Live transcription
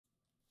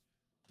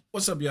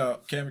What's up, y'all?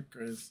 Cam,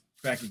 Cris,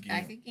 back again.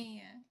 Back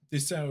again.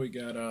 This time we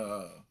got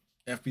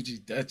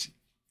FBG Dutchie.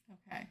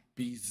 Okay.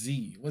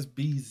 BZ. What's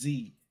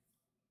BZ?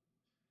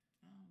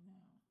 I don't know.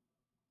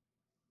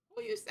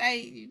 Who you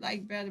say you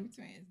like better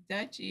between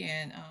Dutchie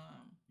and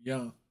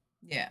Young.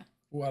 Yeah.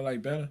 Who I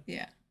like better?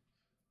 Yeah.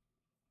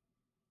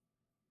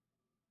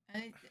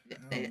 They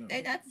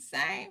not the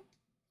same.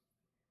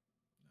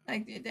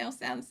 Like they don't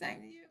sound the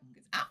same to you.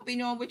 Cause I don't be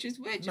knowing which is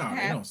which. No,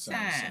 they don't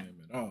sound the same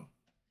at all.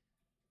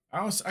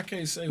 I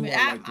can't say who I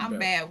like the I'm better.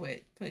 bad with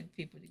putting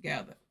people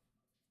together.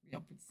 You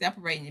know,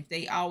 separating. If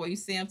they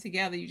always see them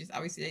together, you just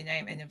always see their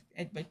name.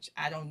 But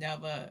I don't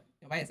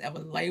nobody's ever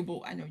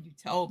labeled. I know you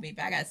told me,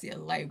 but I gotta see a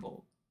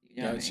label.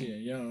 You know what I mean?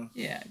 And Young.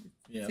 Yeah.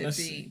 Yeah. Let's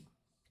see.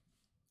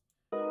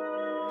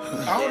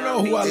 I don't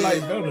know who I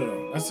like better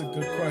though. That's a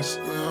good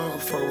question.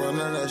 Fuck around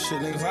none of that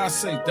shit, nigga. Cause I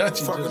say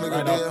Dutchie fuck just a nigga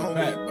right dead off the homie.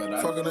 bat,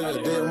 but fuck a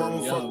nigga dead mama.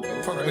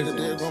 Fuck a nigga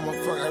dead grandma.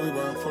 Fuck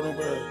everybody. Fuck them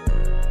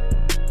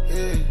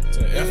yeah.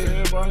 To F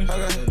everybody?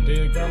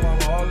 Dead grandma,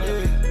 all that?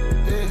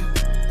 Yeah.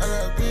 I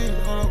got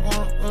beans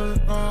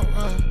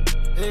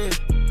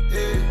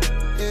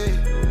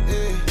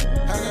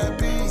I got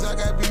beans, I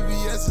got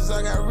BBS's,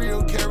 I got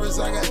real carrots,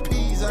 I got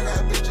peas, I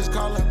got bitches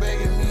calling,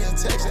 begging me and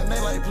texting, they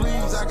like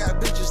please. I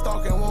got bitches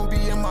stalking, won't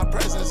be in my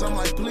presence, I'm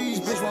like please.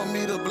 Bitch want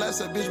me to bless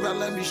her, bitch better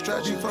let me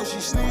stretch you before she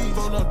sneeze.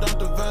 Phone up, dump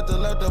the vent,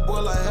 let the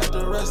boy like have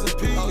to rest in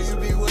peace. Oh, you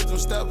be with them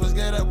steppers,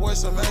 get that boy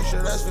some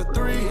extra, that's for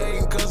 3.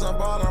 Hating cause I'm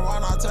ballin', why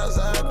not test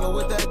the heckler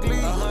with that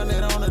glee?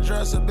 100 on the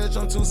dresser,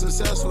 bitch, I'm too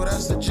successful,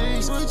 that's the G.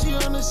 Switchy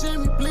on the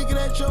semi, blinking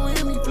at your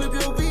Emmy, flip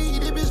your V,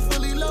 this bitch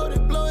fully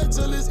loaded, blow it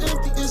till it's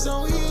empty, it's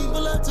on E.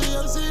 Pull up to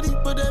your city,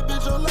 put that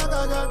bitch on lock,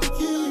 I got the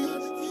key.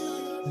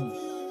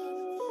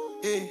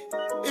 Yeah.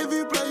 If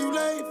you play, you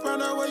late,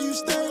 find out where you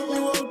stay,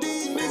 you OD,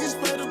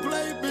 niggas pay to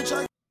play,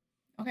 bitch,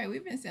 Okay,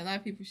 we've been seeing a lot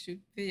of people shoot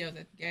videos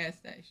at the gas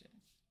station.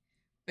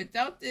 But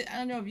I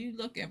don't know if you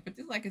looking, but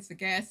this like it's a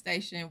gas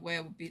station where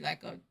it would be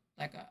like a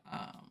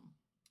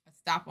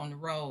stop on the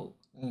road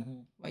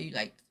where you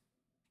like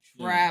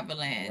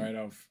traveling. Right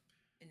off.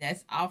 And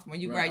that's off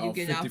when you right you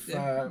getting off the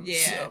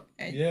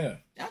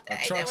a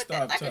truck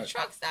stop like type. a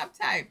truck stop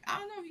type. I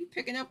don't know if you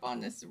picking up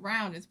on the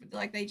surroundings, but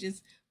like they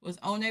just was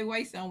on their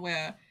way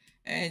somewhere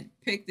and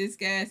picked this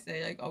gas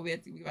station. Like, oh, we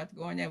about to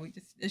go in there. We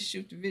just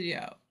shoot the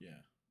video. Yeah.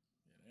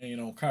 They ain't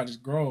on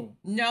Cottage Grove.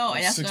 No,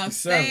 and that's what I'm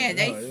saying.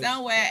 They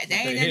somewhere. They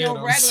ain't in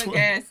no regular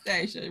gas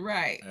station,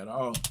 right? At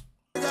all.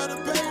 Gotta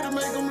pay to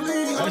make them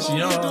leave. That's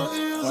young.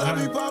 I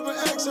be popping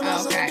X and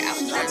okay, I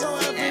was trying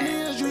to see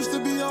that. Used to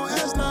be on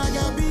S, now I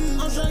got B's.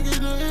 I'm trying to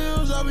get the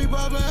M's. I be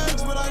popping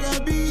X, but I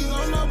got B's.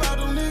 I don't know about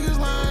them niggas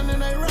lying in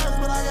they raps,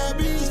 but I got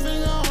B's.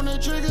 Finger on the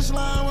trigger,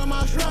 slime with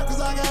my strap, cause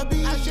I got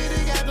B's. I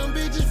shit, got them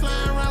bitches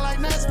flying around like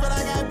nuts, but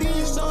I got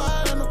B's. So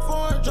high in the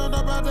Ford, jumped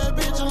up out that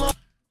bitch and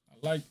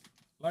I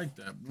like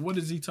that. What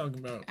is he talking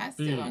about? I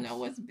still don't know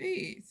what's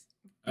B's.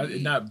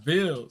 Not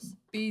bills.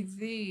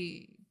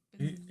 BZ.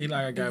 He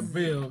like, I got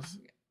bills.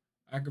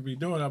 I could be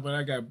doing that, but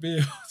I got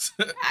bills.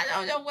 I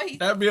don't know what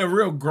That'd be a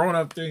real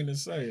grown-up thing to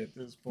say at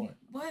this point.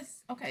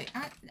 Okay,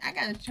 I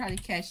gotta try to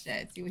catch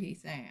that, see what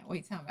he's saying. What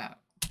he talking about?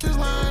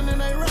 Lying in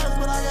they raps,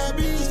 but I got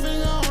B's.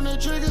 Finger on the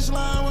trigger,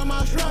 slime with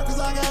my strap, cause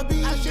I got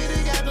B's. I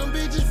shit, got them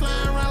bitches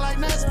flying around like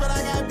nuts, but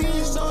I got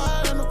B's. So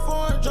high in the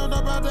Ford, jumped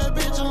up out that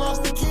bitch and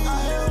lost the key. I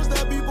hells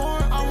that be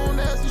born, I want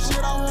nasty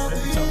shit, I want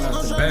the E's. I'm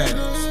trying to get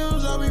the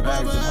M's, I be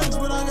popping X,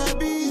 but I got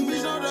B's.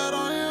 Bitch know that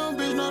on him,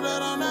 bitch know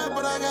that on that,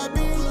 but I got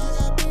B's.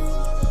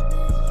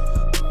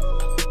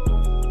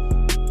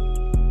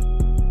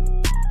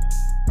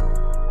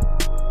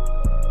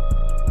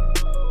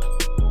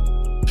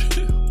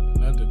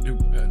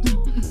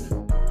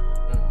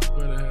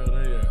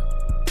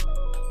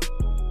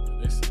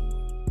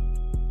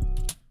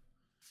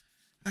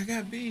 I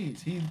got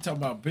bees. He talking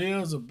about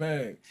bills or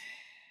bags?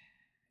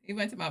 He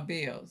went to my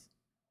bills.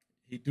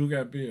 He do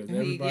got bills.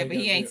 But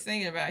he ain't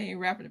singing about it. He ain't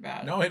rapping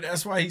about it. No,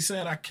 that's why he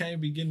said I can't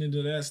be getting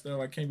into that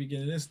stuff. I can't be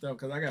getting this stuff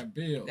because I got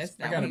bills.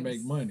 I got to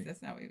make money.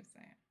 That's not what he was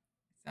saying.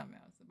 Something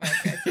else. Somebody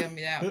got to tell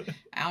me that.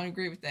 I don't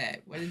agree with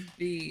that. What is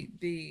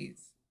Biz?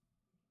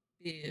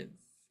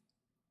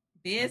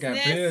 Business? I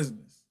got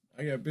business.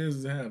 I got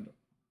business to handle.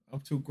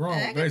 I'm too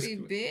grown,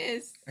 basically.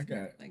 Biz. I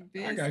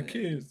got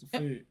kids to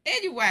feed.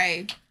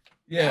 Anyway.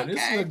 Yeah, okay.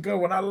 This look good.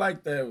 When I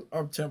like that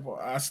up tempo,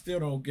 I still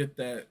don't get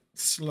that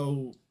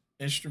slow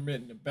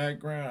instrument in the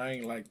background. I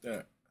ain't like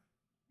that.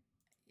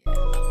 I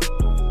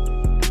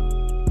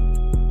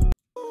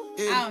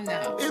don't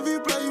know. If you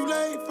play, you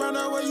late. Find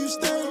out where you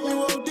stay.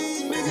 You OD.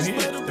 Niggas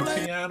play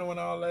the piano and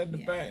all that in the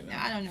back. No,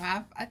 I don't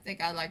know. I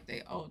think I like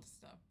the old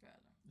stuff better.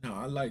 No,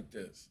 I like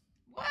this.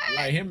 What?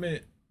 Like him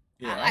and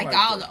yeah,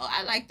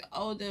 I like the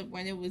older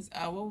when it was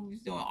what we was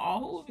doing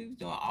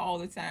all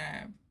the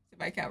time.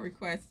 Somebody kept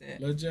requesting.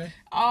 Lil J?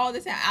 All the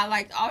time. I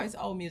liked all his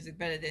old music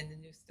better than the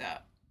new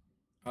stuff.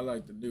 I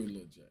like the new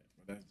Lil J,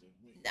 but that's just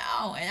me.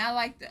 No, and I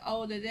like the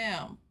older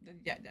them, the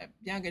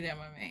younger them.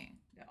 I mean,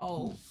 the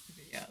old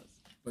videos.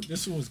 But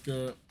this one was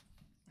good.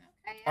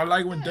 Okay. I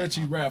like when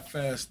Dutchie rap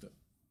faster.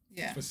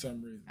 Yeah. For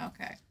some reason.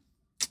 Okay.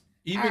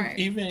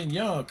 Even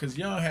Young, because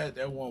Young had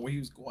that one where he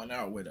was going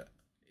out with her.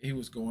 He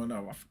was going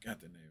out. I forgot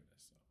the name of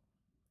that song.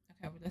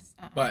 Okay, well let's.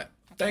 But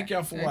thank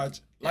y'all for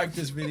watching. Like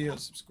this video,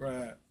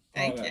 subscribe.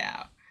 Thank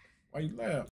y'all. Why you laugh?